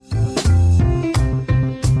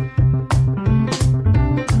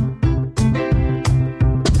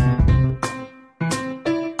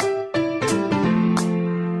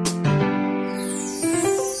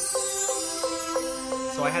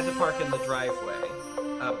driveway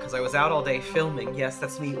because I was out all day filming. Yes,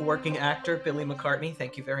 that's me, working actor Billy McCartney.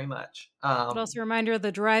 Thank you very much. But also a reminder of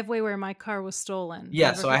the driveway where my car was stolen. Yeah,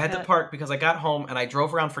 Never so I had to forget. park because I got home and I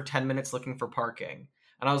drove around for 10 minutes looking for parking.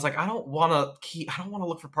 And I was like, I don't want to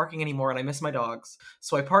look for parking anymore, and I miss my dogs.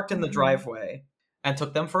 So I parked in the driveway and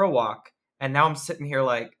took them for a walk. And now I'm sitting here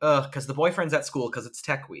like, because the boyfriend's at school because it's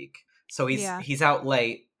tech week. So he's out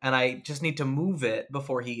late, and I just need to move it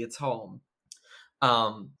before he gets home.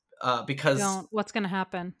 Because what's gonna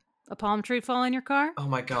happen? A palm tree fall in your car? Oh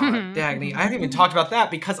my god, Dagny, I haven't even talked about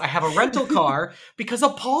that because I have a rental car because a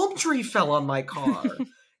palm tree fell on my car.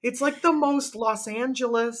 It's like the most Los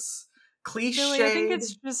Angeles cliche. Billy, I think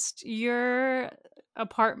it's just your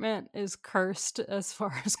apartment is cursed as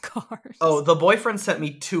far as cars. Oh, the boyfriend sent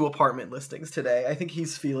me 2 apartment listings today. I think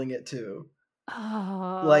he's feeling it too.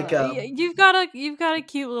 Oh, Like you've got a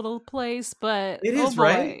cute little place, but it is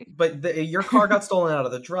right. But your car got stolen out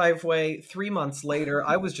of the driveway. 3 months later,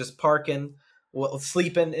 I was just parking,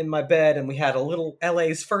 sleeping in my bed, and we had a little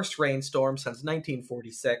LA's first rainstorm since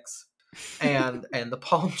 1946, and the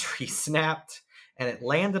palm tree snapped and it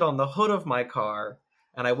landed on the hood of my car.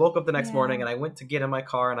 And I woke up the next morning and I went to get in my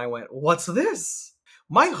car and I went, "What's this?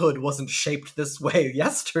 My hood wasn't shaped this way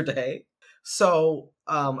yesterday." So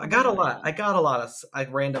I got a lot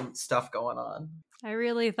of random stuff going on. I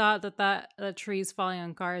really thought that trees falling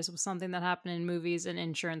on cars was something that happened in movies and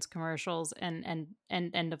insurance commercials and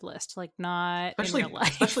end of list, like not especially in real life.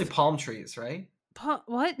 Especially palm trees, right?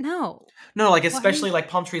 What? No, like especially like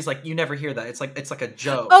palm trees. Like you never hear that. It's like a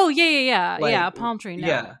joke. Oh yeah. Like, yeah, a palm tree. No.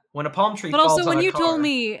 Yeah, when a palm tree. But falls also, on when a you car, told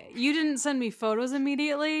me you didn't send me photos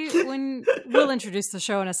immediately, when we'll introduce the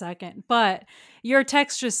show in a second, but your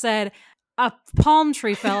text just said a palm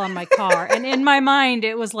tree fell on my car, and in my mind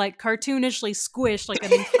it was like cartoonishly squished, like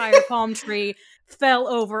an entire palm tree fell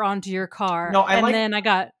over onto your car. No, then I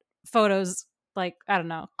got photos. Like, I don't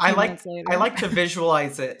know. I like to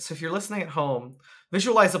visualize it. So if you're listening at home,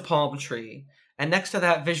 visualize a palm tree, and next to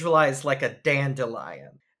that, visualize like a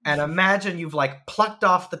dandelion. And imagine you've like plucked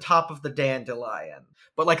off the top of the dandelion,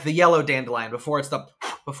 but like the yellow dandelion before it's the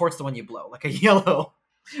one you blow, like a yellow.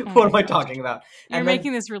 What am I talking about? You're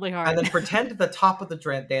making this really hard. And then pretend the top of the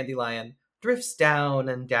dandelion drifts down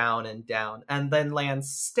and down and down, and then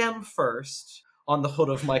lands stem first on the hood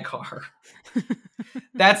of my car.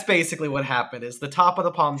 That's basically what happened. Is the top of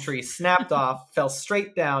the palm tree snapped off, fell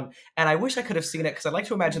straight down, and I wish I could have seen it because I'd like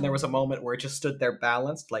to imagine there was a moment where it just stood there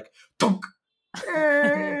balanced, like dunk,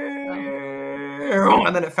 and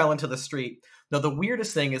then it fell into the street. Now, the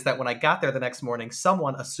weirdest thing is that when I got there the next morning,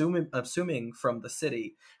 someone, assuming from the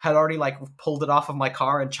city, had already like pulled it off of my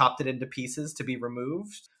car and chopped it into pieces to be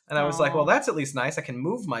removed. And I was like, well, that's at least nice. I can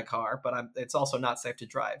move my car, but it's also not safe to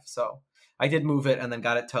drive. So I did move it and then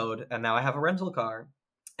got it towed, and now I have a rental car.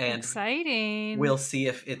 And exciting. We'll see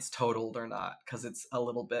if it's totaled or not, because it's a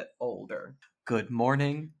little bit older. Good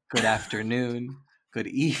morning, good afternoon, good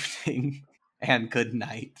evening, and good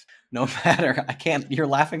night. No matter, you're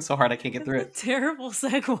laughing so hard I can't get through it. Terrible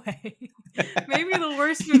segue. Maybe the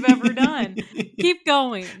worst we've ever done. Keep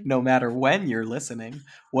going. No matter when you're listening,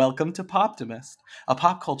 welcome to Poptimist, a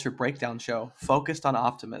pop culture breakdown show focused on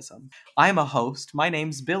optimism. I'm a host. My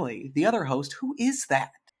name's Billy. The other host, who is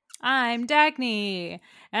that? I'm Dagny,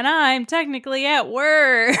 and I'm technically at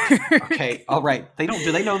work. Okay, all right.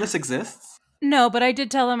 Do they know this exists? No, but I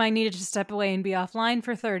did tell them I needed to step away and be offline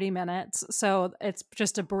for 30 minutes. So it's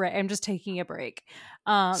just a break. I'm just taking a break.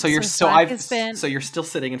 So you're still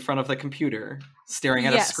sitting in front of the computer, staring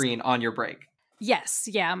at a screen on your break. Yes,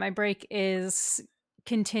 yeah. My break is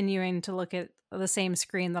continuing to look at the same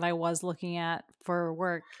screen that I was looking at for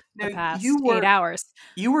work the past 8 hours.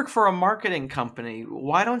 You work for a marketing company.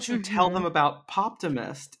 Why don't you tell them about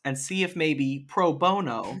Poptimist and see if maybe pro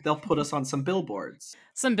bono they'll put us on some billboards?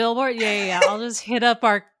 Some billboard? Yeah. I'll just hit up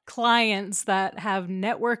our clients that have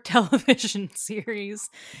network television series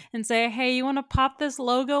and say, hey, you want to pop this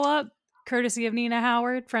logo up? Courtesy of Nina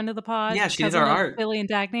Howard, friend of the pod. Yeah, she did our art. Billy and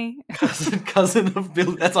Dagny. Cousin of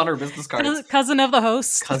Billy. That's on her business card. Cousin of the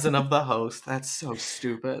host. Cousin of the host. That's so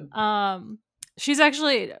stupid. She's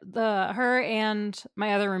actually her and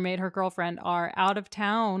my other roommate, her girlfriend, are out of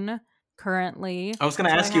town currently. I was going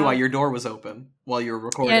to ask you why your door was open while you were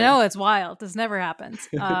recording. Yeah, no, it's wild. This never happens.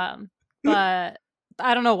 But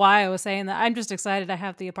I don't know why I was saying that. I'm just excited I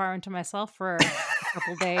have the apartment to myself for a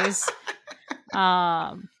couple days.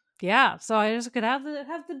 Yeah, so I just could have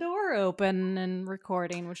the door open and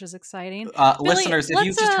recording, which is exciting. Billy, listeners, if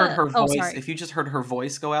you just heard her voice, if you just heard her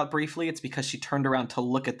voice go out briefly, it's because she turned around to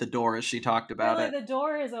look at the door as she talked about it. The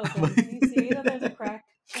door is open. Can you see that there's a crack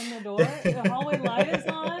in the door? The hallway light is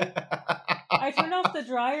on. I turned off the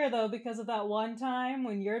dryer though because of that one time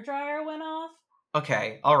when your dryer went off.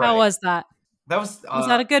 Okay, all right. How was that? That was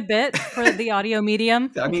that a good bit for the audio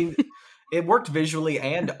medium? I mean, it worked visually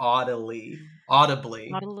and audibly.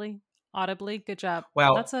 Audibly. Good job.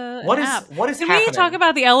 Wow. That's what is app. What is Can happening? we talk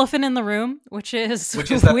about the elephant in the room, which is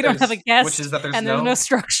that we don't have a guest, which is that there's there's no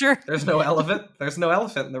structure. There's no elephant. There's no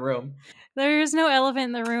elephant in the room. There's no elephant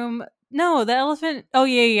in the room. No, the elephant. Oh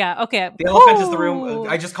yeah. Okay. The elephant is the room.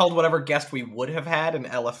 I just called whatever guest we would have had an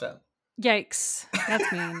elephant. Yikes,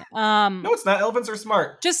 that's mean. No, it's not. Elephants are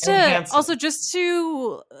smart.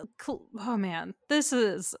 Oh man,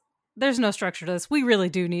 there's no structure to this. We really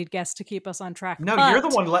do need guests to keep us on track. No, you're the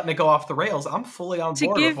one letting it go off the rails. I'm fully on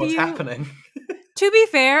board with what's happening. To be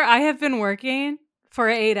fair, I have been working for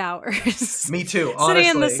 8 hours. Me too, honestly. Sitting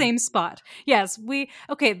in the same spot. Yes,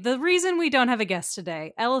 the reason we don't have a guest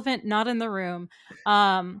today, elephant not in the room,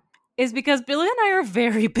 is because Billy and I are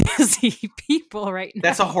very busy people right now.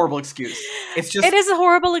 That's a horrible excuse. It is a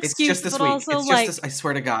horrible excuse. It's just this week. Also, I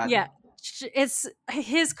swear to God. Yeah, it's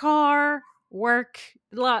his car, work,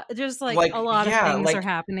 a lot of things are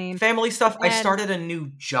happening. Family stuff. I started a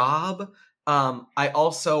new job. I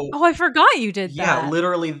also. Oh, I forgot you did that. Yeah,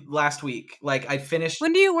 literally last week. Like I finished.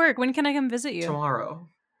 When do you work? When can I come visit you? Tomorrow.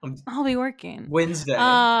 I'll be working. Wednesday.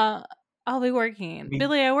 I'll be working.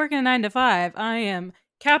 Billy, I work in 9 to 5. I am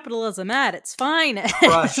capitalism at its finest.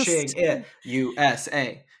 Crushing it.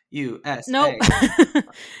 USA. Nope.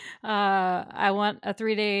 I want a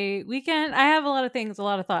 3-day weekend. I have a lot of things, a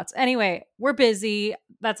lot of thoughts. Anyway, we're busy.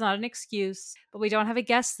 That's not an excuse, but we don't have a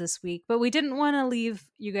guest this week. But we didn't want to leave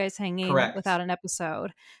you guys hanging without an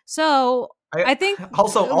episode. So I think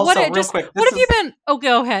also real quick. What have you been? Oh,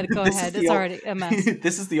 go ahead. It's already a mess.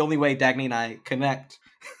 This is the only way Dagny and I connect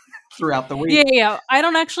throughout the week. Yeah. I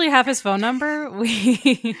don't actually have his phone number.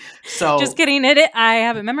 So just kidding. I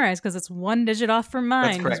have it memorized because it's 1 digit off from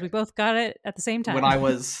mine because we both got it at the same time. When I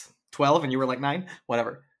was 12 and you were like 9,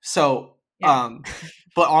 whatever. So,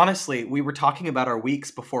 but honestly, we were talking about our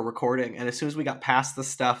weeks before recording, and as soon as we got past the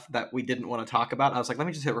stuff that we didn't want to talk about, I was like, let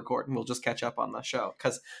me just hit record and we'll just catch up on the show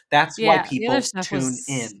because that's why people tune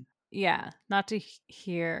in. Yeah, not to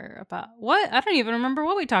hear about what I don't even remember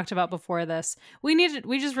what we talked about before this. We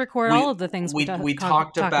just record all of the things we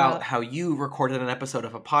talked about. How you recorded an episode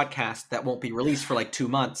of a podcast that won't be released for like 2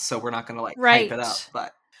 months, so we're not going to hype it up.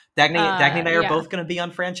 But Dagny and I are both going to be on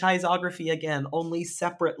Franchisography again, only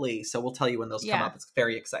separately. So we'll tell you when those come up. It's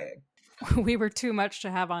very exciting. We were too much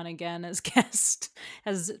to have on again as guest,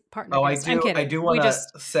 as partner. Oh, guest. I do want to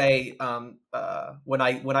say when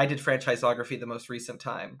I did Franchisography the most recent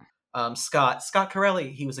time. Scott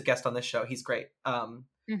Corelli, he was a guest on this show. He's great.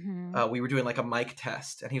 We were doing like a mic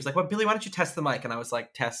test, and he was like, "Well, Billy, why don't you test the mic?" And I was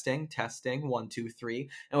like, "Testing, 1, 2, 3."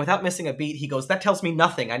 And without missing a beat, he goes, "That tells me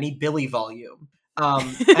nothing. I need Billy volume."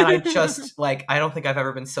 And I just I don't think I've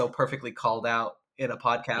ever been so perfectly called out in a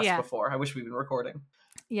podcast before. I wish we'd been recording.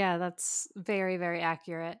 Yeah, that's very, very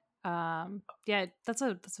accurate. That's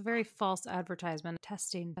a very false advertisement.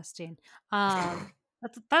 Testing. That's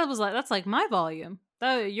like my volume.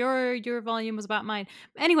 Your volume was about mine.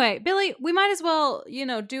 Anyway, Billy, we might as well,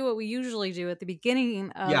 do what we usually do at the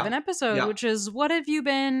beginning of an episode, which is what have you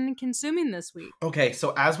been consuming this week? Okay,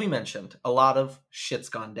 so as we mentioned, a lot of shit's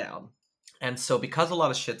gone down. And so because a lot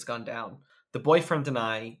of shit's gone down, the boyfriend and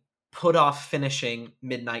I put off finishing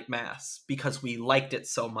Midnight Mass because we liked it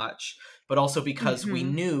so much, but also because we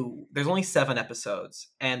knew there's only 7 episodes,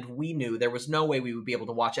 and we knew there was no way we would be able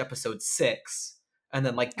to watch episode 6 and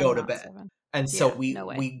then go to bed. 7. And so we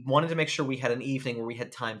wanted to make sure we had an evening where we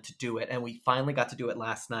had time to do it, and we finally got to do it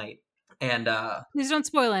last night. And please don't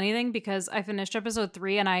spoil anything because I finished episode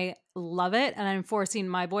 3 and I love it, and I'm forcing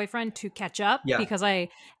my boyfriend to catch up because I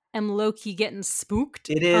am low-key getting spooked.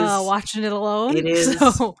 It is watching it alone. It is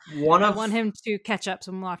so I want him to catch up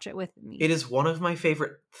and watch it with me. It is one of my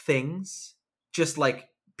favorite things. Just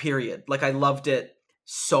period. I loved it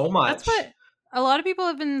so much. That's what a lot of people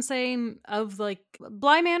have been saying of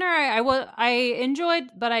Bly Manor. I enjoyed,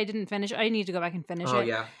 but I didn't finish. I need to go back and finish it. Oh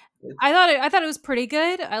yeah. I thought it was pretty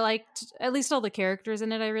good. I liked at least all the characters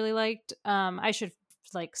in it. I really liked. I should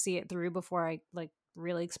see it through before I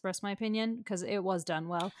really express my opinion because it was done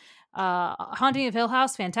well. Haunting of Hill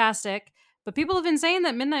House, fantastic. But people have been saying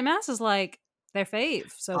that Midnight Mass is their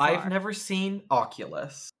fave so far. I've never seen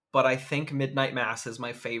Oculus, but I think Midnight Mass is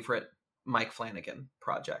my favorite Mike Flanagan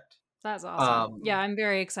project. That's awesome. Yeah, I'm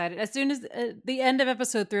very excited. As soon as the end of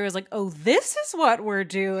episode 3, I was like, oh, this is what we're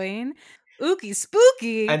doing. Ookie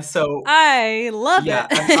spooky. And so I love it.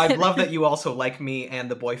 I love that you also, like me and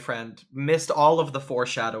the boyfriend, missed all of the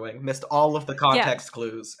foreshadowing, missed all of the context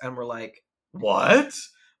clues, and we're like, what?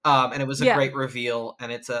 And it was a Yeah. great reveal.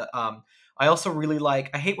 And it's I also really like,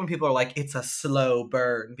 I hate when people are like, it's a slow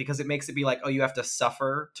burn, because it makes it be like, oh, you have to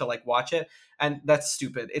suffer to like watch it. And that's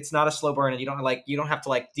stupid. It's not a slow burn, and you don't have to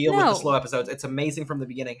like deal with the slow No. episodes. It's amazing from the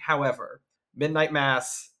beginning. However, Midnight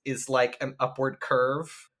Mass is like an upward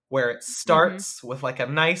curve where it starts with like a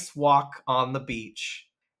nice walk on the beach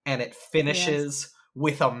and it finishes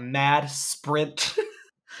with a mad sprint.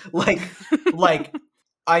 like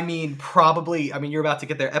I mean, you're about to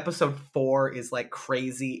get there. Episode 4 is like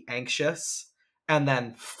crazy anxious, and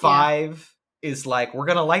then 5 is like, we're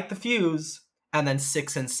gonna light the fuse, and then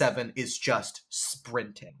 6 and 7 is just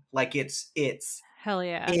sprinting. Like it's Hell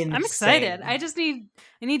yeah. insane. I'm excited. I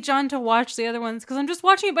need John to watch the other ones because I'm just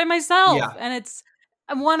watching it by myself. Yeah. And it's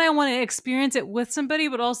one, I want to experience it with somebody,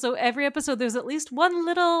 but also every episode there's at least one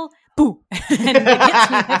little boo. And it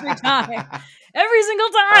gets me every time. Every single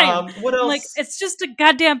time. What else? Like, it's just a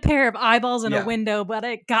goddamn pair of eyeballs in a window, but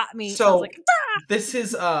it got me. So I was like, ah! This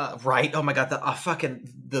is right. Oh my god, the fucking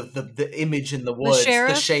the image in the woods, The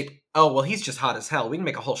sheriff? the shape. Oh well, he's just hot as hell. We can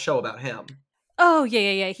make a whole show about him. Oh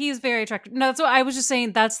yeah. He's very attractive. No, so I was just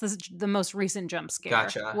saying that's the most recent jump scare.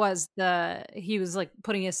 Gotcha. Was he was like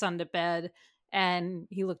putting his son to bed, and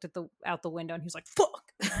he looked at out the window, and he was like,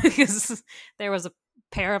 "Fuck," because there was a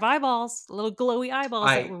pair of eyeballs, little glowy eyeballs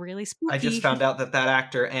that were really spooky. I just found out that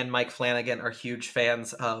actor and Mike Flanagan are huge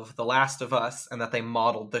fans of The Last of Us, and that they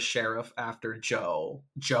modeled the sheriff after Joel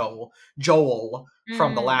from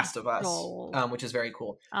The Last of Us, which is very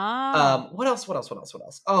cool. What else?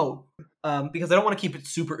 Oh, because I don't want to keep it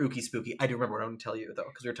super ooky spooky. I do remember what I want to tell you though,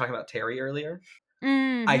 because we were talking about Terry earlier.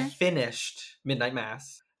 Mm-hmm. I finished Midnight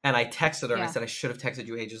Mass, and I texted her and I said I should have texted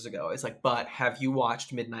you ages ago. I was like, but have you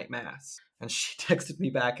watched Midnight Mass? And she texted me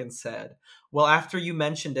back and said, well, after you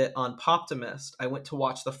mentioned it on Poptimist, I went to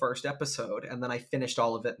watch the first episode, and then I finished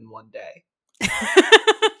all of it in one day.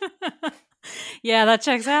 Yeah, that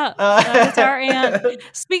checks out. That's our aunt.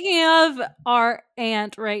 Speaking of our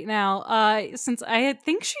aunt right now, since I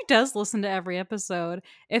think she does listen to every episode,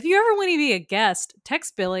 if you ever want to be a guest,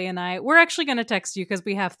 text Billy and I. We're actually going to text you because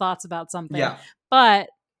we have thoughts about something. Yeah. But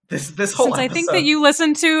this whole since episode. I think that you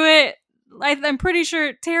listen to it, I'm pretty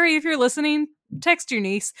sure, Terry, if you're listening, text your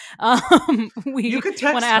niece. You could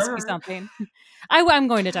text want to ask her. you something. I'm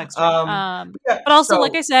going to text her. But also,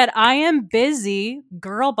 like I said, I am busy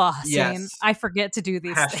girl bossing. Yes. I forget to do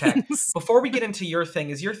these Hashtag. things. Before we get into your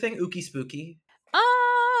thing, is your thing ooky spooky?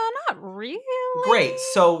 Not really. Great.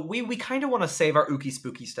 So we kind of want to save our ooky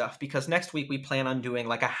spooky stuff, because next week we plan on doing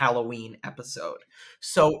like a Halloween episode.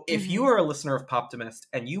 So if you are a listener of Poptimist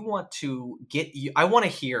and you want to I want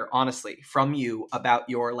to hear honestly from you about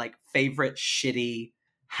your like favorite shitty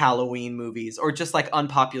Halloween movies, or just like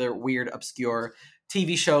unpopular, weird, obscure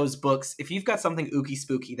TV shows, books. If you've got something ooky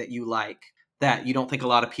spooky that you like that you don't think a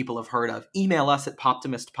lot of people have heard of, email us at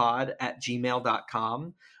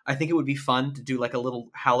poptimistpod@gmail.com. I think it would be fun to do like a little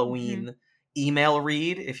Halloween email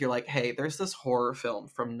read. If you're like, hey, there's this horror film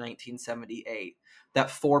from 1978 that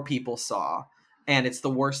 4 people saw, and it's the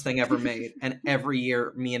worst thing ever made, and every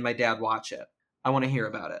year me and my dad watch it. I want to hear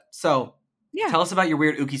about it. So tell us about your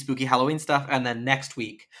weird ooky spooky Halloween stuff, and then next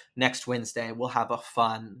Wednesday, we'll have a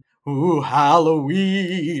fun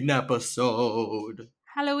Halloween episode.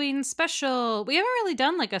 Halloween special. We haven't really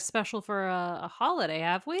done like a special for a holiday,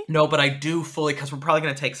 have we? No, but I do fully, because we're probably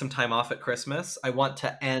going to take some time off at Christmas. I want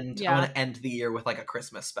to end the year with like a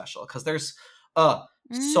Christmas special, because there's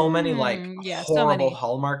so many like horrible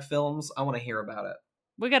Hallmark films. I want to hear about it.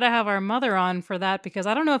 We got to have our mother on for that, because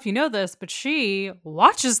I don't know if you know this, but she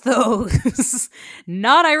watches those.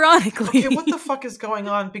 Not ironically. Okay, what the fuck is going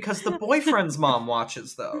on? Because the boyfriend's mom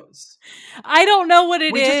watches those. I don't know what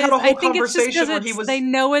it is. Just had a whole I think it's just because they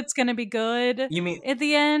know it's going to be good. You mean at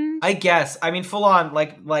the end? I guess. I mean, full on.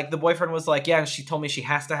 Like the boyfriend was like, yeah, and she told me she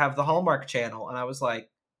has to have the Hallmark Channel, and I was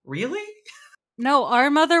like, really? No,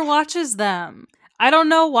 our mother watches them. I don't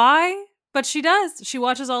know why, but she does. She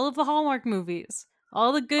watches all of the Hallmark movies.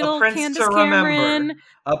 All the good old Candace Cameron.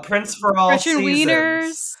 A Prince for all Gretchen seasons.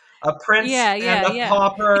 Wieners. A Prince and a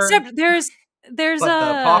Pauper. Except there's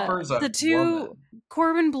the Pauper's the two woman.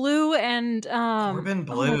 Corbin Bleu and Corbin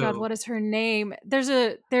Bleu. Oh my god, what is her name?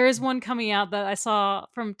 There is one coming out that I saw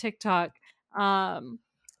from TikTok. It's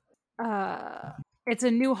a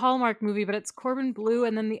new Hallmark movie, but it's Corbin Bleu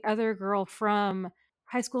and then the other girl from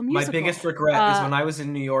High School Musical. My biggest regret is when I was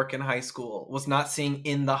in New York in high school was not seeing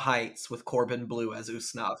In the Heights with Corbin Bleu as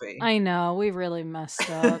Usnavi. I know, we really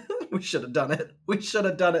messed up. We should have done it.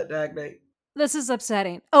 Dagny. This is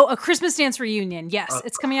upsetting. Oh, A Christmas Dance Reunion. Yes,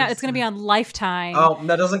 it's coming out. It's going to be on Lifetime. Oh,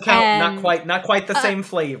 that doesn't count. And, not quite the same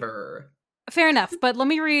flavor. Fair enough, but let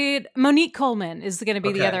me read. Monique Coleman is going to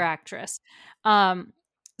be the Okay. other actress.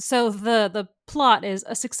 So the plot is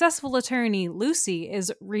a successful attorney, Lucy,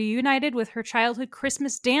 is reunited with her childhood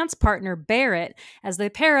Christmas dance partner, Barrett, as they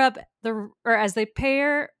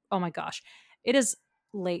pair. Oh my gosh, it is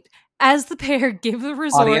late. As the pair give the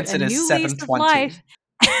resort Audience, a it is new lease of 7:20. life.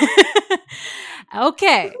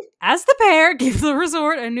 Okay, as the pair give the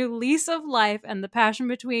resort a new lease of life, and the passion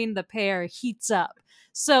between the pair heats up.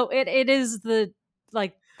 So it is the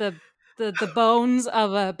bones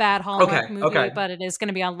of a bad Hallmark movie, Okay. but it is going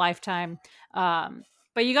to be on Lifetime.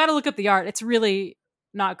 But you got to look up the art. It's really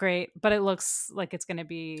not great, but it looks like it's going to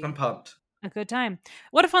be I'm pumped. a good time.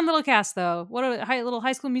 What a fun little cast, though. What a little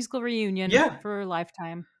High School Musical reunion Yeah. for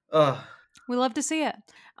Lifetime. Ugh. We love to see it.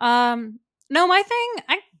 No, my thing,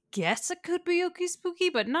 I guess it could be Ookie Spooky,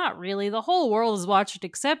 but not really. The whole world has watched it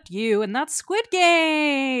except you, and that's Squid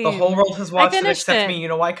Game. The whole world has watched it finished except it. me. You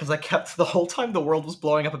know why? Because I kept the whole time the world was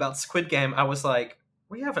blowing up about Squid Game. I was like,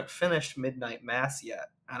 we haven't finished Midnight Mass yet,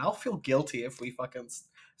 and I'll feel guilty if we fucking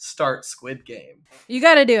start Squid Game. You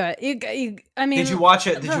got to do it. I mean, Did you watch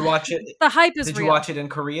it? Did you watch it? The hype is Did real. you watch it in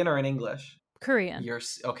Korean or in English? Korean. You're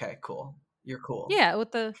okay. Cool. You're cool. Yeah,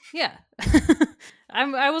 with the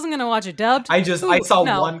I wasn't gonna watch it dubbed. I saw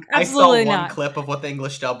one clip of what the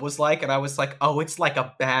English dub was like, and I was like, oh, it's like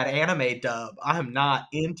a bad anime dub. I'm not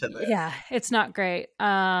into this. Yeah, it's not great.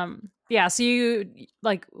 Yeah, so you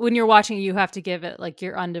like when you're watching it, you have to give it like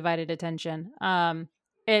your undivided attention.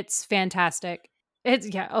 It's fantastic. It's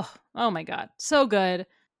oh my god, so good.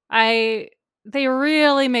 They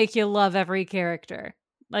really make you love every character.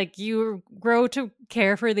 Like you grow to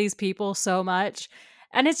care for these people so much.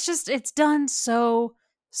 And it's done so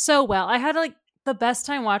well. I had like the best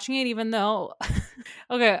time watching it, even though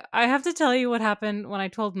okay, I have to tell you what happened when I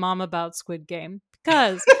told Mom about Squid Game.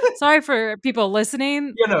 Because sorry for people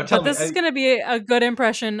listening. Yeah, no, but this is gonna be a good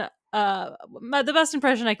impression. The best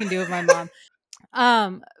impression I can do of my mom.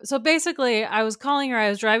 So basically I was calling her, I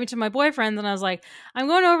was driving to my boyfriend's, and I was like, I'm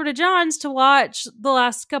going over to John's to watch the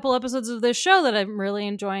last couple episodes of this show that I'm really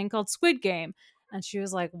enjoying called Squid Game. And she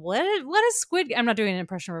was like, what is Squid Game? I'm not doing an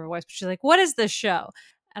impression of her voice, but she's like, what is this show?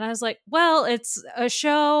 And I was like, well, it's a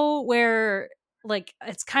show where like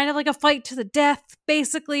it's kind of like a fight to the death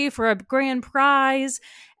basically for a grand prize.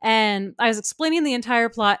 And I was explaining the entire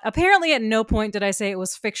plot. Apparently at no point did I say it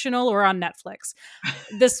was fictional or on Netflix.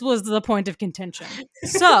 This was the point of contention.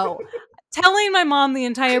 So telling my mom the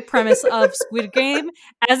entire premise of Squid Game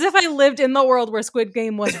as if I lived in the world where Squid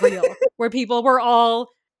Game was real, where people were all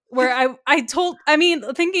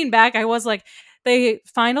thinking back, I was like, they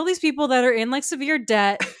find all these people that are in like severe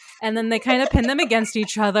debt, and then they kind of pin them against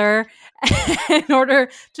each other in order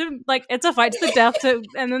to like, it's a fight to the death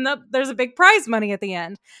and then there's a big prize money at the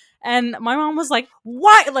end. And my mom was like,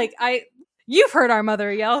 why? Like, you've heard our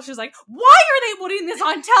mother yell. She's like, why are they putting this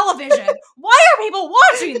on television? Why are people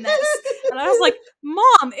watching this? And I was like,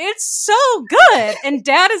 Mom, it's so good. And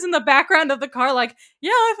Dad is in the background of the car like,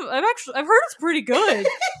 yeah, I've heard it's pretty good,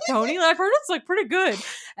 Tony. I've heard it's like pretty good.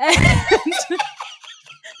 And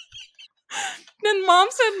then Mom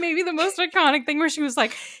said maybe the most iconic thing where she was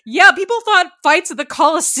like, yeah, people thought fights at the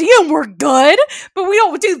Coliseum were good, but we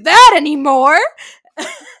don't do that anymore.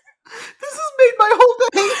 This has made my whole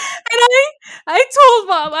day. And I told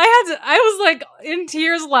Mom, I was like in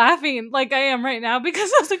tears laughing like I am right now because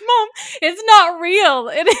I was like, Mom, it's not real.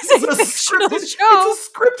 It is a fictional show. It's a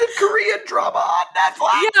scripted Korean drama on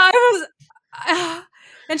Netflix. Yeah,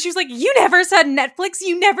 and she was like, you never said Netflix.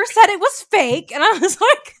 You never said it was fake. And I was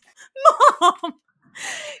like, Mom,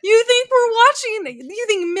 you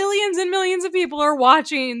think millions and millions of people are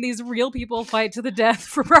watching these real people fight to the death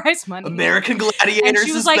for prize money? American Gladiators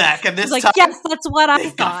is like, back, and this time yes, that's what I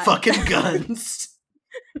thought. Got fucking guns.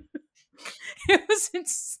 It was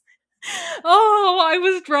I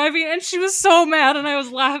was driving and she was so mad and I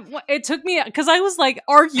was laughing. It took me because I was like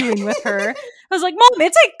arguing with her. I was like, Mom,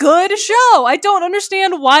 it's a good show. I don't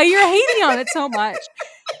understand why you're hating on it so much.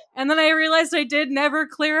 And then I realized I did never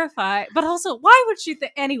clarify. But also, why would she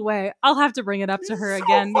think? Anyway, I'll have to bring it up to her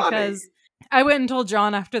again because I went and told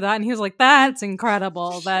John after that, and he was like, that's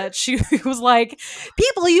incredible that she was like,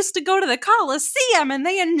 people used to go to the Coliseum and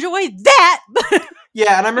they enjoyed that.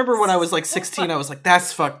 Yeah, and I remember when I was like 16, I was like,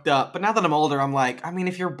 that's fucked up. But now that I'm older, I'm like, I mean,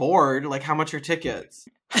 if you're bored, like, how much are tickets?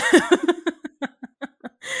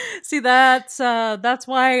 See, that's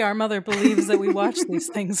why our mother believes that we watch these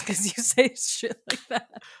things, because you say shit like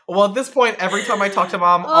that. Well, at this point, every time I talk to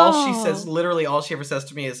Mom, all she ever says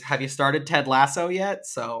to me is, have you started Ted Lasso yet?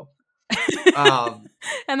 So Um,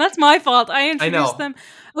 And that's my fault. I I introduced know. them.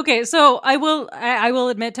 Okay, so I will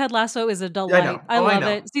admit Ted Lasso is a I know. delight. I Oh, I love know.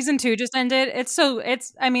 it. Season 2 just ended.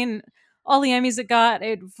 I mean, all the Emmys it got,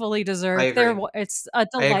 it fully I deserved. agree. It's a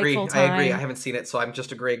I agree. delightful I agree. I time. haven't seen it, so I'm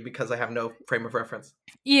just agreeing because I have no frame of reference.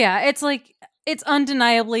 Yeah, it's like it's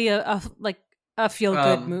undeniably a feel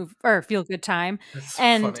good Um, move or feel good time. it's so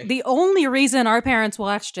And funny. the only reason our parents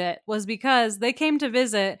watched it was because they came to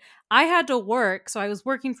visit. I had to work, so I was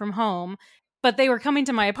working from home, but they were coming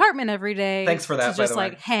to my apartment every Thanks day for to that, by just the way.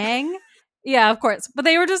 like hang. Yeah, of course. But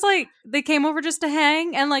they were just like they came over just to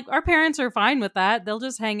hang, and like our parents are fine with that. They'll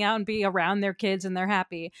just hang out and be around their kids and they're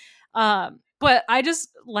happy. But I just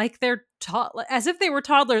like as if they were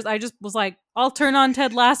toddlers. I just was like, I'll turn on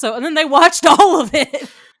Ted Lasso, and then they watched all of it,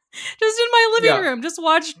 just in my living Yeah. room. Just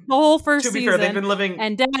watched the whole first To be season. fair, they've been living.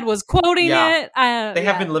 And Dad was quoting Yeah. it. They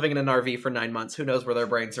have Yeah. been living in an RV for 9 months. Who knows where their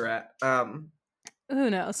brains are at? Who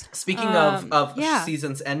knows? Speaking of Yeah,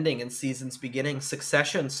 seasons ending and seasons beginning,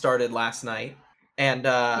 Succession started last night, and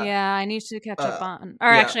yeah. I need to catch up on, or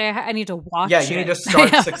yeah, actually, I need to watch yeah, it. you need to I start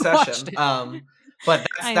haven't watched Succession. it. But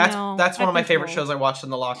I that's know. that's one I've of my been favorite told. shows I watched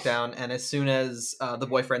in the lockdown. And as soon as the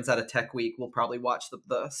boyfriend's at a tech week, we'll probably watch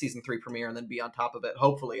the season 3 premiere and then be on top of it,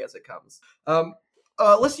 hopefully as it comes.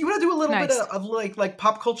 Let's you want to do a little bit Nice. of like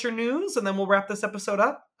pop culture news, and then we'll wrap this episode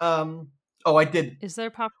up. Oh, I did. Is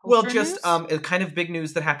there pop Well, culture just news? a kind of big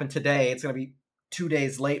news that happened today. It's going to be 2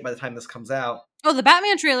 days late by the time this comes out. Oh, the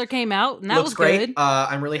Batman trailer came out, and that Looks was great. good.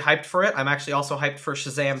 I'm really hyped for it. I'm actually also hyped for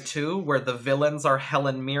Shazam 2, where the villains are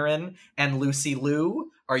Helen Mirren and Lucy Liu.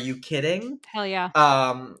 Are you kidding? Hell yeah.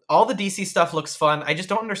 All the DC stuff looks fun. I just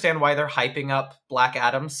don't understand why they're hyping up Black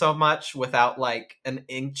Adam so much without like an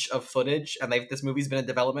inch of footage. And this movie's been in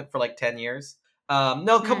development for like 10 years.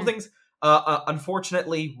 No, a couple things.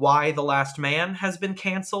 Unfortunately, Why the Last Man has been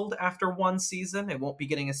canceled after 1 season. It won't be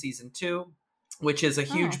getting a season 2, which is a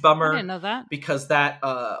huge I bummer didn't know that. because that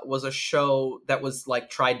was a show that was like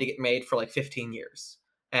tried to get made for like 15 years.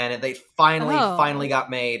 And they finally got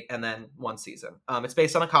made, and then 1 season. It's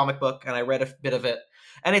based on a comic book, and I read a bit of it,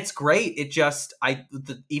 and it's great. It just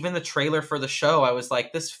even the trailer for the show, I was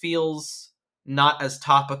like, this feels not as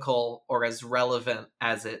topical or as relevant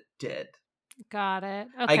as it did. Got it.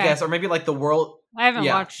 Okay. I guess, or maybe like the world. I haven't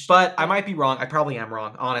watched but it, I might be wrong. I probably am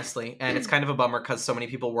wrong, honestly, and it's kind of a bummer because so many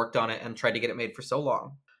people worked on it and tried to get it made for so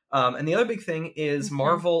long. And the other big thing is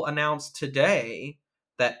Marvel announced today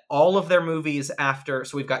that all of their movies after,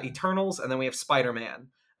 so we've got Eternals and then we have Spider-Man,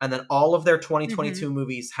 and then all of their 2022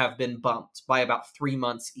 movies have been bumped by about 3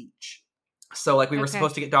 months each. So like we were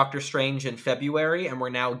supposed to get Doctor Strange in February, and we're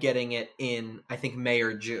now getting it in, I think, May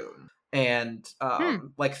or June. And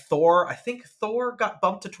like Thor, I think Thor got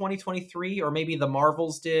bumped to 2023, or maybe the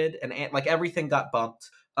Marvels did, and like everything got bumped.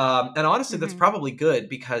 And honestly, that's probably good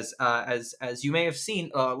because as you may have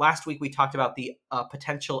seen, last week we talked about the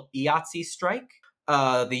potential IATSE strike.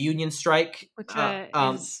 The union strike, which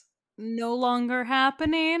is no longer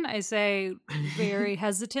happening. I say very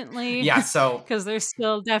hesitantly. Yeah, so because there's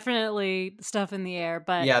still definitely stuff in the air.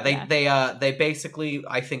 But yeah, they basically,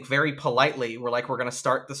 I think, very politely were like, we're going to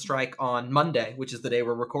start the strike on Monday, which is the day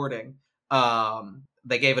we're recording.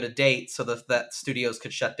 They gave it a date so that studios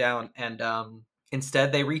could shut down, and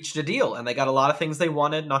instead they reached a deal, and they got a lot of things they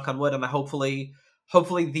wanted. Knock on wood, and hopefully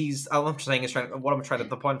these. All I'm saying is the point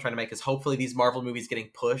I'm trying to make is hopefully these Marvel movies getting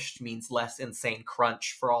pushed means less insane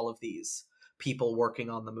crunch for all of these people working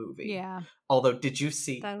on the movie. Yeah. Although, did you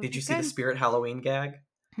see the Spirit Halloween gag?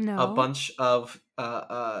 No. A bunch of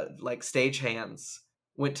like stagehands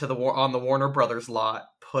went to on the Warner Brothers lot,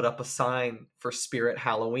 put up a sign for Spirit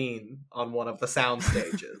Halloween on one of the sound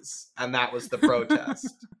stages, and that was the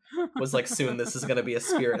protest. Was like, soon this is going to be a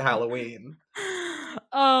Spirit Halloween.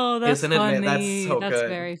 Oh, that's funny. That's so good. That's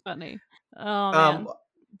very funny. Oh man,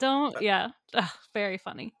 very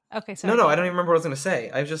funny. Okay, sorry. No, I don't even remember what I was going to say.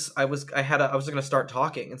 I was going to start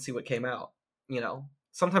talking and see what came out. You know,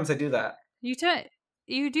 sometimes I do that.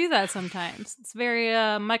 You do that sometimes. It's very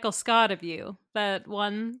Michael Scott of you. That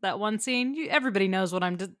one scene. Everybody knows what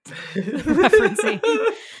I'm referencing.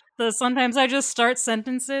 So sometimes I just start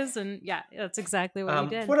sentences, and yeah, that's exactly what you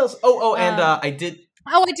did. What else? And I did.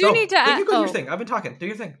 Oh, I do need to add. You go do your thing. I've been talking. Do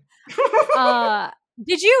your thing.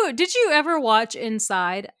 Did you ever watch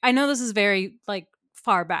Inside? I know this is very like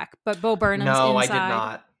far back, but Bo Burnham's Inside. No, I did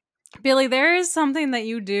not. Billy, there is something that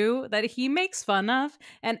you do that he makes fun of,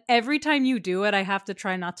 and every time you do it, I have to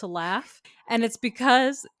try not to laugh. And it's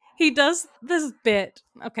because he does this bit.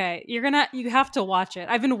 Okay, you have to watch it.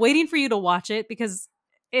 I've been waiting for you to watch it because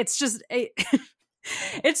it's just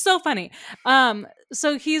it's so funny.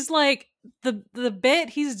 So he's like the bit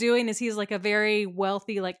he's doing is he's like a very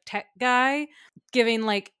wealthy like tech guy giving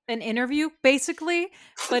like an interview basically,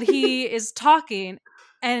 but he is talking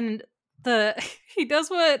and the he does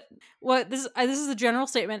what this is a general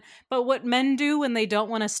statement, but what men do when they don't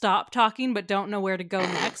want to stop talking but don't know where to go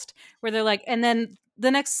next, where they're like, and then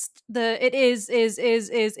the next the it is,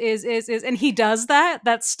 and he does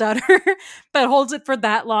that stutter, but holds it for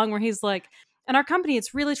that long, where he's like, and our company,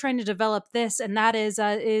 it's really trying to develop this, and that is.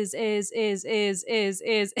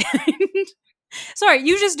 Sorry,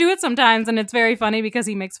 you just do it sometimes, and it's very funny because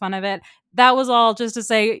he makes fun of it. That was all just to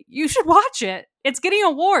say you should watch it. It's getting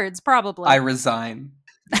awards, probably. I resign.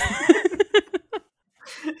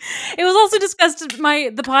 It was also discussed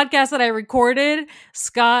the podcast that I recorded,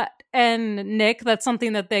 Scott and Nick. That's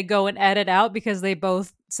something that they go and edit out because they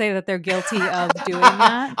both say that they're guilty of doing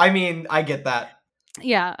that. I mean, I get that.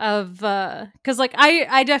 Yeah, of because like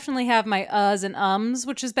I definitely have my uhs and ums,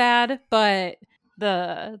 which is bad, but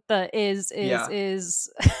the is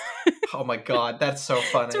Oh my god, that's so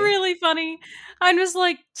funny. It's really funny. I'm just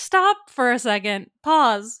like, stop for a second,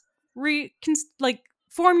 pause,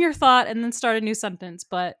 form your thought, and then start a new sentence.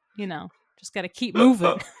 But just gotta keep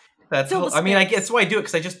moving. I mean, I guess why I do it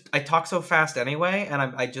because I talk so fast anyway, and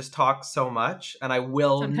I just talk so much, and I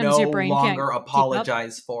will sometimes no longer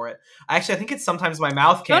apologize for it. Actually, I think it's sometimes my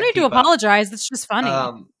mouth can't. Don't need to apologize. It's just funny.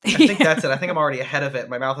 I think that's it. I think I'm already ahead of it.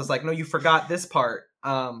 My mouth is like, no, you forgot this part.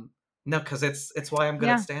 No, because it's why I'm good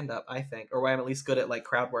at stand up. I think, or why I'm at least good at like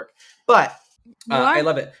crowd work. But I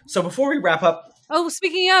love it. So before we wrap up. Oh,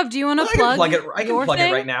 speaking of, do you want to plug it? I can plug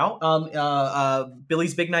it right now.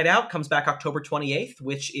 Billy's Big Night Out comes back October 28th,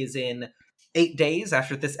 which is in 8 days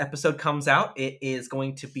after this episode comes out. It is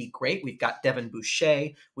going to be great. We've got Devin Boucher.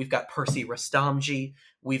 We've got Percy Rastamji.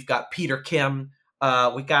 We've got Peter Kim.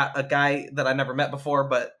 We got a guy that I never met before,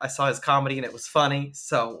 but I saw his comedy and it was funny.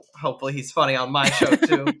 So hopefully he's funny on my show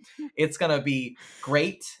too. It's going to be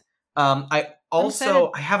great. I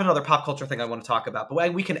have another pop culture thing I want to talk about,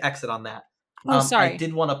 but we can exit on that. Sorry. I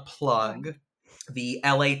did want to plug the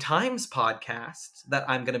LA Times podcast that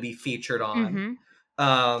I'm going to be featured on.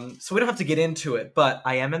 Mm-hmm. So we don't have to get into it, but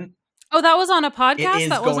I am in. Oh, that was on a podcast?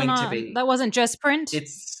 It is going to be. That wasn't just print?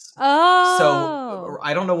 It's. Oh. So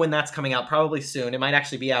I don't know when that's coming out. Probably soon. It might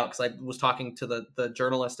actually be out because I was talking to the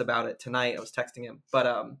journalist about it tonight. I was texting him. But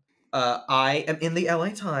I am in the LA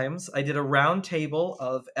Times. I did a round table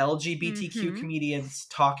of LGBTQ comedians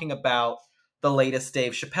talking about the latest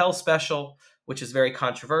Dave Chappelle special, which is very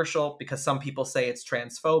controversial because some people say it's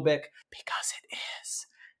transphobic, because it is.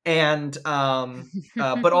 And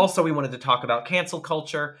but also we wanted to talk about cancel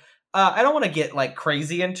culture. I don't want to get like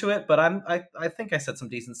crazy into it, but I think I said some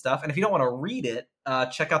decent stuff. And if you don't want to read it,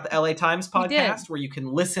 check out the LA Times podcast where you can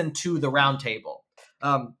listen to the roundtable.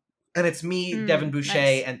 And it's me, Devin Boucher,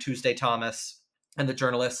 and Tuesday Thomas, and the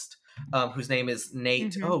journalist whose name is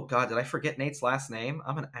Nate. Mm-hmm. Oh God, did I forget Nate's last name?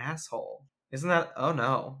 I'm an asshole. Isn't that? Oh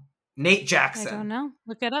no. Nate Jackson. I don't know.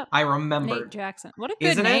 Look it up. I remember. Nate Jackson. What a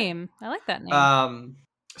good name. I like that name.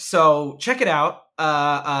 So check it out.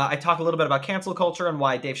 I talk a little bit about cancel culture and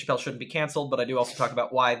why Dave Chappelle shouldn't be canceled, but I do also talk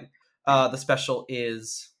about why the special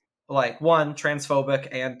is like one, transphobic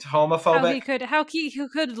and homophobic. How he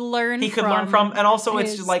could learn. He could learn from, and also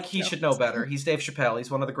it's like he should know better. He's Dave Chappelle.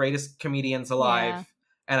 He's one of the greatest comedians alive. Yeah.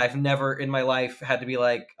 And I've never in my life had to be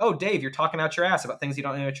like, oh, Dave, you're talking out your ass about things you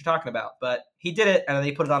don't know what you're talking about. But he did it, and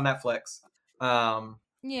they put it on Netflix.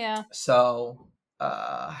 Yeah. So,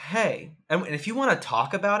 hey. And if you want to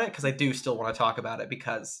talk about it, because I do still want to talk about it,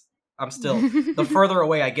 because I'm still... the further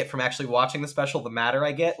away I get from actually watching the special, the madder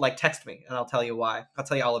I get. Like, text me, and I'll tell you why. I'll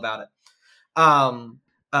tell you all about it.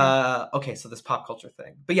 Okay, so this pop culture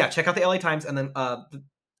thing. But yeah, check out the LA Times, and then...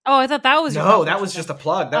 Oh, I thought that was your No, that was just a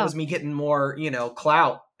plug. That was me getting more,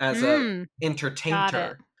 clout as a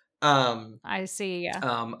entertainer. I see, yeah.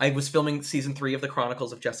 I was filming season 3 of The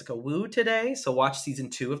Chronicles of Jessica Wu today, so watch season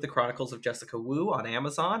 2 of The Chronicles of Jessica Wu on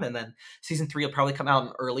Amazon, and then season 3 will probably come out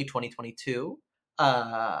in early 2022.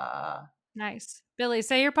 Nice. Billy,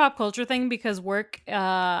 say your pop culture thing because work,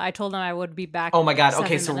 I told them I would be back. Oh my God.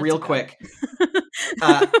 Okay, so real quick.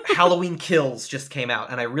 Halloween Kills just came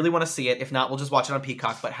out, and I really want to see it. If not, we'll just watch it on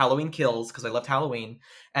Peacock, but Halloween Kills, because I loved Halloween.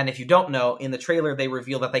 And if you don't know, in the trailer, they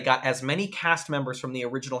reveal that they got as many cast members from the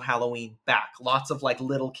original Halloween back. Lots of, like,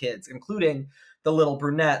 little kids, including the little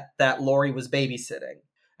brunette that Lori was babysitting.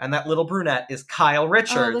 And that little brunette is Kyle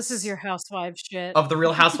Richards. Oh, this is your housewives shit. Of the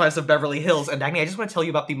Real Housewives of Beverly Hills. And Dagny, I just want to tell you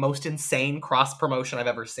about the most insane cross-promotion I've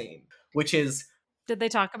ever seen, which is... Did they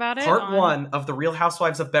talk about it? Part 1 of the Real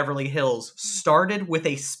Housewives of Beverly Hills started with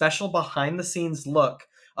a special behind-the-scenes look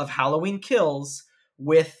of Halloween Kills,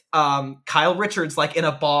 with Kyle Richards like in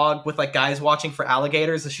a bog with like guys watching for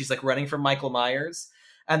alligators as she's like running from Michael Myers.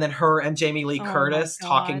 And then her and Jamie Lee Curtis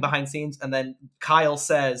talking behind scenes. And then Kyle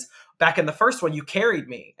says, back in the first one, you carried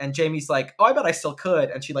me. And Jamie's like, oh, I bet I still could.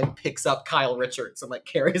 And she like picks up Kyle Richards and like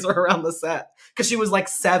carries her around the set. Because she was like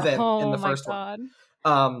 7 in the first one.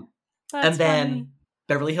 And then funny.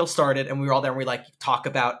 Beverly Hills started and we were all there and we like, talk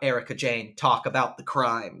about Erika Jayne, talk about the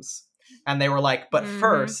crimes. And they were like, but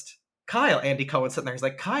first, Kyle, Andy Cohen sitting there, he's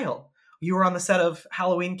like, Kyle, you were on the set of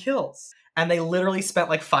Halloween Kills. And they literally spent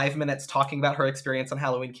like 5 minutes talking about her experience on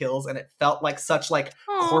Halloween Kills, and it felt like such like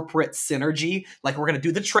corporate synergy. Like, we're going to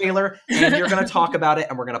do the trailer, and you're going to talk about it,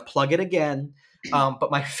 and we're going to plug it again.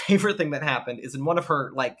 But my favorite thing that happened is in one of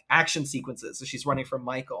her like action sequences, so she's running from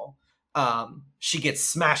Michael, she gets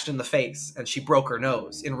smashed in the face, and she broke her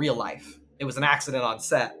nose in real life. It was an accident on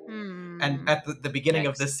set. And at the beginning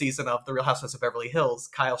of this season of The Real Housewives of Beverly Hills,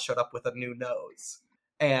 Kyle showed up with a new nose.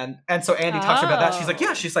 And so Andy talks about that. She's like,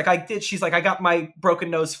 yeah, she's like, I did. She's like, I got my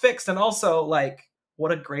broken nose fixed. And also like,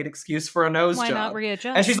 what a great excuse for a nose job. Why not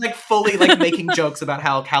readjust? And she's like fully like making jokes about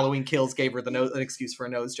how Halloween Kills gave her an excuse for a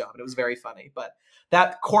nose job. And it was very funny. But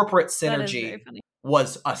that corporate synergy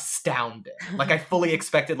was astounding. Like I fully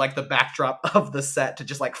expected like the backdrop of the set to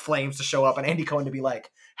just like flames to show up and Andy Cohen to be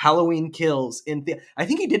like, Halloween Kills I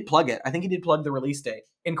think he did plug it. I think he did plug the release date.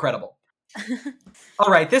 Incredible. All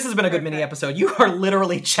right, this has been a good mini episode. You are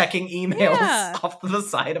literally checking emails off to the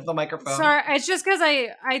side of the microphone. Sorry, it's just because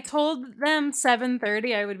I told them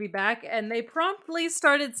 7:30 I would be back, and they promptly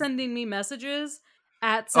started sending me messages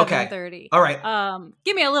at 7:30. Okay. All right.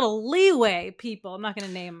 Give me a little leeway, people. I'm not going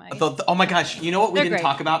to name my... oh my gosh, you know what we didn't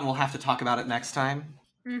talk about, and we'll have to talk about it next time?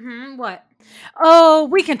 What? Oh,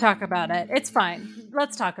 we can talk about it. It's fine.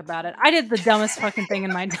 Let's talk about it. I did the dumbest fucking thing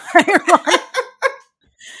in my entire life.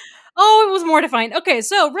 Oh, it was mortifying. Okay,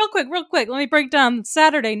 so real quick, let me break down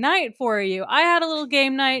Saturday night for you. I had a little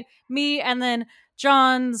game night, me and then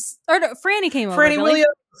Franny came over. Franny Williams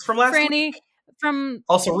from last week. From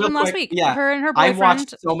last week. Yeah. Her and her boyfriend. I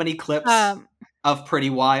watched so many clips of Pretty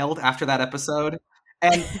Wild after that episode.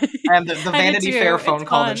 And the Vanity Fair phone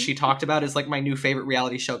call that she talked about is like my new favorite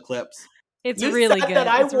reality show clips. It's really good. That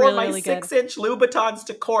I wore my 6-inch Louboutins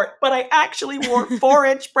to court, but I actually wore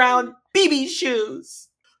 4-inch brown BB shoes.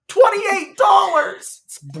 $28.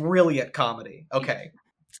 It's brilliant comedy. Okay.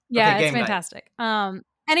 Yeah, it's fantastic.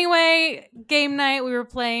 Anyway, game night, we were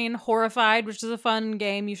playing Horrified, which is a fun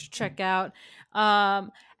game you should check out.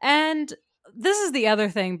 And this is the other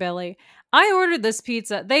thing, Billy. I ordered this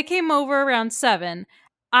pizza. They came over around 7.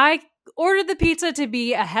 I ordered the pizza to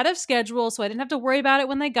be ahead of schedule, so I didn't have to worry about it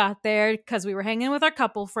when they got there because we were hanging with our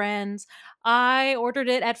couple friends. I ordered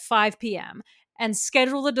it at 5 p.m. and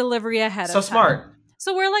scheduled the delivery ahead of time. So smart.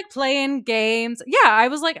 So we're like playing games. Yeah, I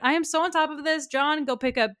was like, I am so on top of this. John, go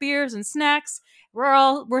pick up beers and snacks.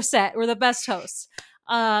 We're set. We're the best hosts.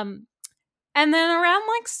 And then around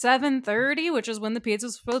like 7:30, which is when the pizza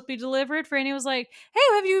was supposed to be delivered, Franny was like,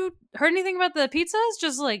 hey, have you heard anything about the pizzas?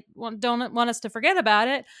 Just like, don't want us to forget about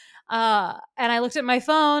it. And I looked at my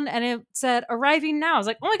phone and it said arriving now. I was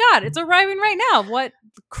like, oh my God, it's arriving right now. What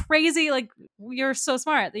crazy, like, you're so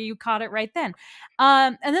smart that you caught it right then.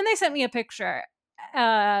 And then they sent me a picture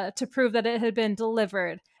to prove that it had been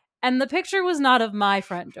delivered. And the picture was not of my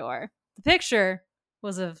front door. The picture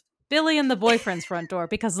was of Billy and the boyfriend's front door,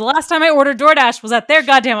 because the last time I ordered DoorDash was at their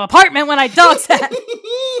goddamn apartment when I dog sat.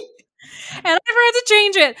 And I forgot to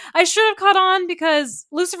change it. I should have caught on because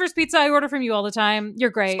Lucifer's Pizza, I order from you all the time. You're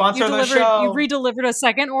great. Sponsor the show. You redelivered a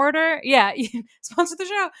second order. Yeah, sponsor the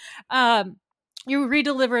show. You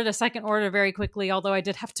redelivered a second order very quickly, although I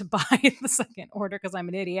did have to buy the second order because I'm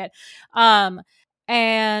an idiot.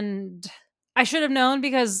 And I should have known,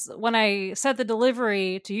 because when I set the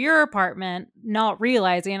delivery to your apartment, not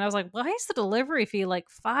realizing, I was like, why is the delivery fee like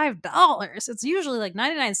 $5? It's usually like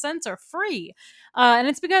 99 cents or free. And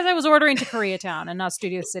it's because I was ordering to Koreatown and not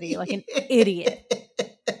Studio City, like an idiot.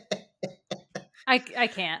 I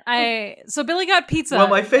can't. So Billy got pizza. Well,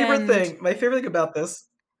 my favorite thing about this.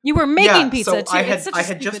 You were making pizza so too. I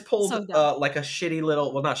had just pulled like a shitty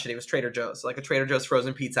little, well, not shitty, it was Trader Joe's, like a Trader Joe's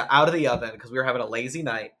frozen pizza out of the oven because we were having a lazy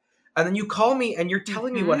night. And then you call me and you're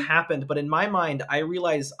telling me what happened, but in my mind, I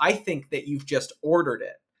think that you've just ordered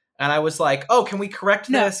it. And I was like, oh, can we correct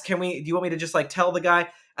this? Do you want me to just like tell the guy?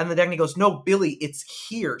 And the Dagny goes, no, Billy, it's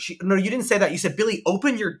here. No, you didn't say that. You said, Billy,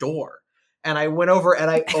 open your door. And I went over and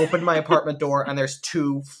I opened my apartment door, and there's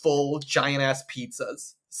 2 full giant ass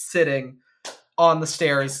pizzas sitting on the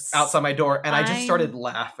stairs outside my door. And I just started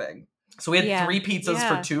laughing. So we had 3 pizzas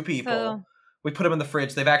for 2 people. We put them in the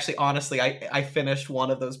fridge. They've actually, honestly, I finished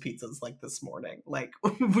one of those pizzas like this morning. Like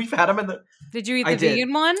we've had them in the. Did you eat the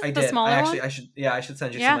vegan one? I the did. smaller one? I should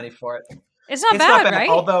send you some money for it. It's not bad, right?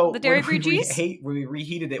 Although the dairy-free cheese. We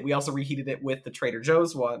reheated it. We also reheated it with the Trader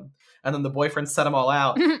Joe's one, and then the boyfriend set them all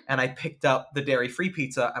out. And I picked up the dairy-free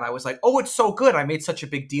pizza, and I was like, "Oh, it's so good!" I made such a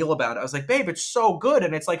big deal about it. I was like, "Babe, it's so good,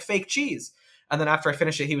 and it's like fake cheese." And then after I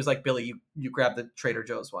finished it, he was like, "Billy, you grab the Trader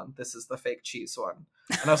Joe's one. This is the fake cheese one."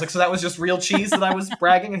 And I was like, "So that was just real cheese that I was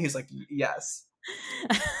bragging?" And he's like, "Yes."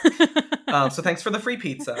 So thanks for the free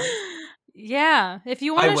pizza. Yeah, if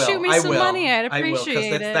you want to shoot me some money, I'd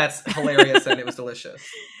appreciate it. That's hilarious and it was delicious.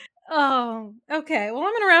 Oh, okay. Well,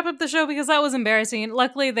 I'm going to wrap up the show because that was embarrassing.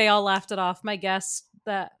 Luckily, they all laughed it off. My guests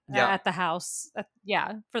at the house,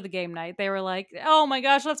 for the game night, they were like, "Oh my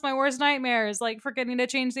gosh, that's my worst nightmare, is like forgetting to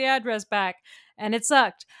change the address back," and it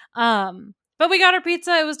sucked. But we got our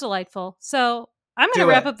pizza. It was delightful. So I'm going to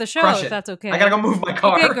wrap up the show if that's okay. I got to go move my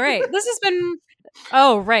car. Okay, great. This has been.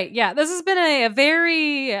 Oh, right. Yeah. This has been a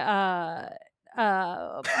very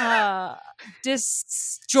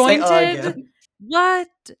disjointed. What?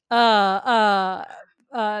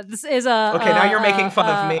 This is a. Okay, now you're making fun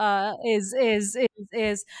of me.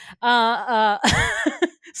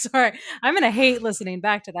 Sorry. I'm going to hate listening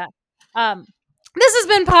back to that. This has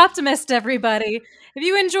been Poptimist, everybody. If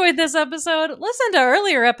you enjoyed this episode, listen to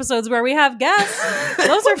earlier episodes where we have guests.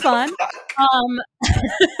 Those are fun.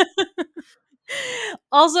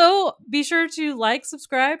 Also, be sure to like,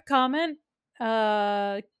 subscribe, comment.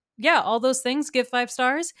 All those things. Give 5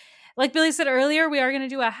 stars. Like Billy said earlier, we are going to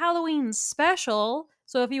do a Halloween special.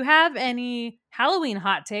 So if you have any Halloween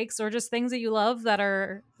hot takes or just things that you love that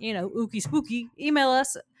are, ooky spooky, email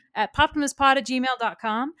us at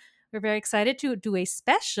poptimistpod@gmail.com. We're very excited to do a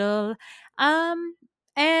special.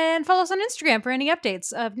 And follow us on Instagram for any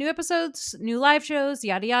updates of new episodes, new live shows,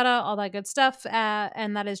 yada yada, all that good stuff.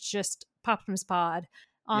 And that is just PoptimusPod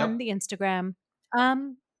on the Instagram.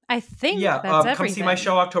 I think that's everything. Come see my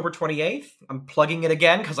show October 28th. I'm plugging it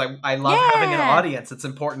again because I love having an audience. It's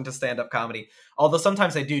important to stand-up comedy. Although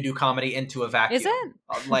sometimes I do comedy into a vacuum. Is it?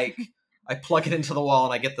 Like, I plug it into the wall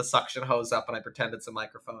and I get the suction hose up and I pretend it's a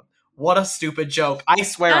microphone. What a stupid joke. I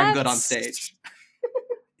swear I'm good on stage.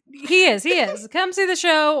 He is. Come see the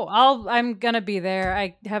show. I'm gonna be there.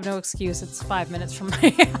 I have no excuse. It's 5 minutes from my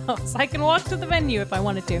house. I can walk to the venue if I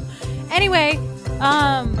wanted to. Anyway,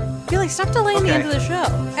 Billy, stop delaying the end of the show.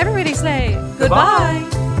 Everybody say goodbye.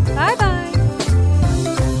 Bye-bye.